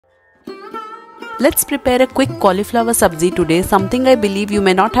Let's prepare a quick cauliflower sabzi today, something I believe you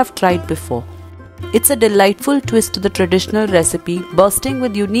may not have tried before. It's a delightful twist to the traditional recipe, bursting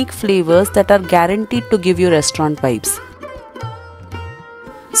with unique flavors that are guaranteed to give you restaurant vibes.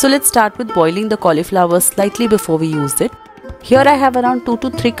 So let's start with boiling the cauliflower slightly before we use it. Here I have around 2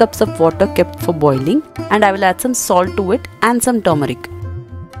 to 3 cups of water kept for boiling, and I will add some salt to it and some turmeric.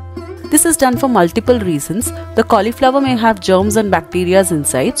 This is done for multiple reasons. The cauliflower may have germs and bacteria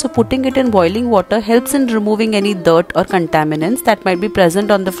inside, so putting it in boiling water helps in removing any dirt or contaminants that might be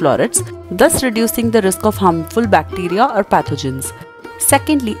present on the florets, thus reducing the risk of harmful bacteria or pathogens.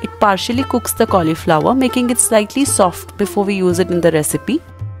 Secondly, it partially cooks the cauliflower, making it slightly soft before we use it in the recipe.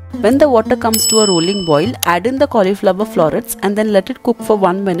 When the water comes to a rolling boil, add in the cauliflower florets and then let it cook for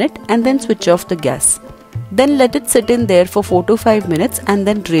 1 minute and then switch off the gas. Then let it sit in there for 4 to 5 minutes and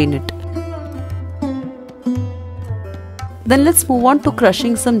then drain it. Then let's move on to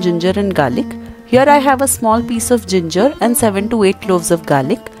crushing some ginger and garlic. Here I have a small piece of ginger and 7 to 8 cloves of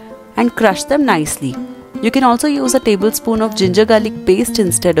garlic and crush them nicely. You can also use a tablespoon of ginger garlic paste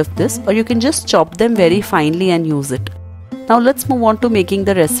instead of this, or you can just chop them very finely and use it. Now let's move on to making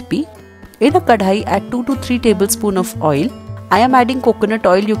the recipe. In a kadhai, add 2 to 3 tablespoons of oil. I am adding coconut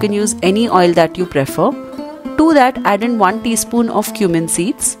oil, you can use any oil that you prefer. To that, add in 1 teaspoon of cumin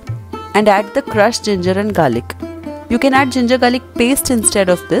seeds and add the crushed ginger and garlic. You can add ginger garlic paste instead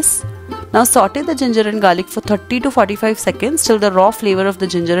of this. Now saute the ginger and garlic for 30 to 45 seconds till the raw flavor of the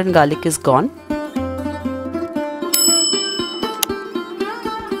ginger and garlic is gone.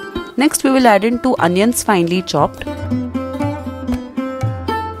 Next we will add in 2 onions finely chopped.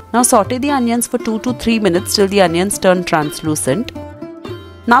 Now saute the onions for 2 to 3 minutes till the onions turn translucent.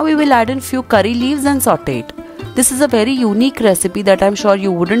 Now we will add in few curry leaves and saute it. This is a very unique recipe that I am sure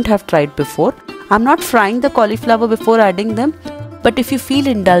you wouldn't have tried before. I am not frying the cauliflower before adding them, but if you feel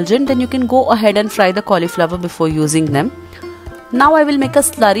indulgent then you can go ahead and fry the cauliflower before using them. Now I will make a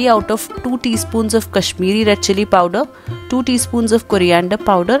slurry out of 2 teaspoons of Kashmiri Red Chilli powder, 2 teaspoons of coriander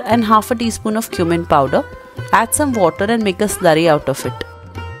powder and half a teaspoon of cumin powder. Add some water and make a slurry out of it.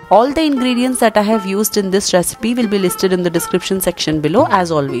 All the ingredients that I have used in this recipe will be listed in the description section below as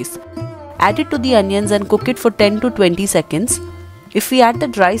always. Add it to the onions and cook it for 10 to 20 seconds. If we add the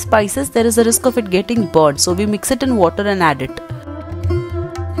dry spices, there is a risk of it getting burnt, so we mix it in water and add it.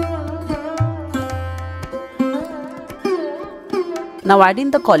 Now add in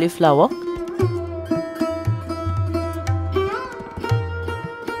the cauliflower.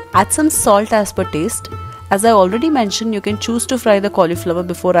 Add some salt as per taste. As I already mentioned, you can choose to fry the cauliflower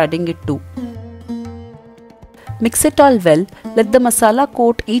before adding it too. Mix it all well. Let the masala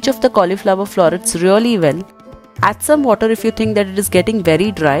coat each of the cauliflower florets really well. Add some water if you think that it is getting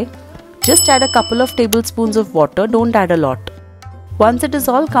very dry. Just add a couple of tablespoons of water, don't add a lot. Once it is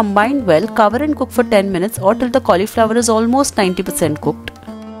all combined well, cover and cook for 10 minutes or till the cauliflower is almost 90% cooked.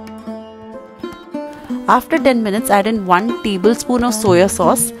 After 10 minutes, add in 1 tablespoon of soya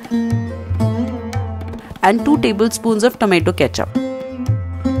sauce and 2 tablespoons of tomato ketchup.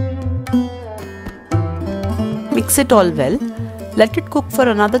 Mix it all well. Let it cook for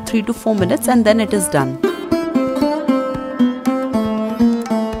another 3 to 4 minutes and then it is done.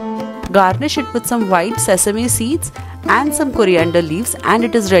 Garnish it with some white sesame seeds and some coriander leaves and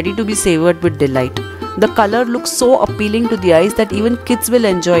it is ready to be savored with delight. The color looks so appealing to the eyes that even kids will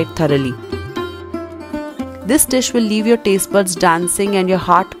enjoy it thoroughly. This dish will leave your taste buds dancing and your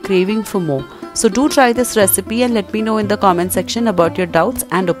heart craving for more. So do try this recipe and let me know in the comment section about your doubts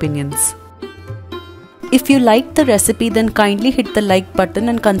and opinions. If you liked the recipe, then kindly hit the like button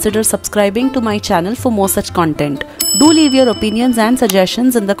and consider subscribing to my channel for more such content. Do leave your opinions and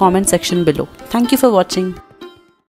suggestions in the comment section below. Thank you for watching.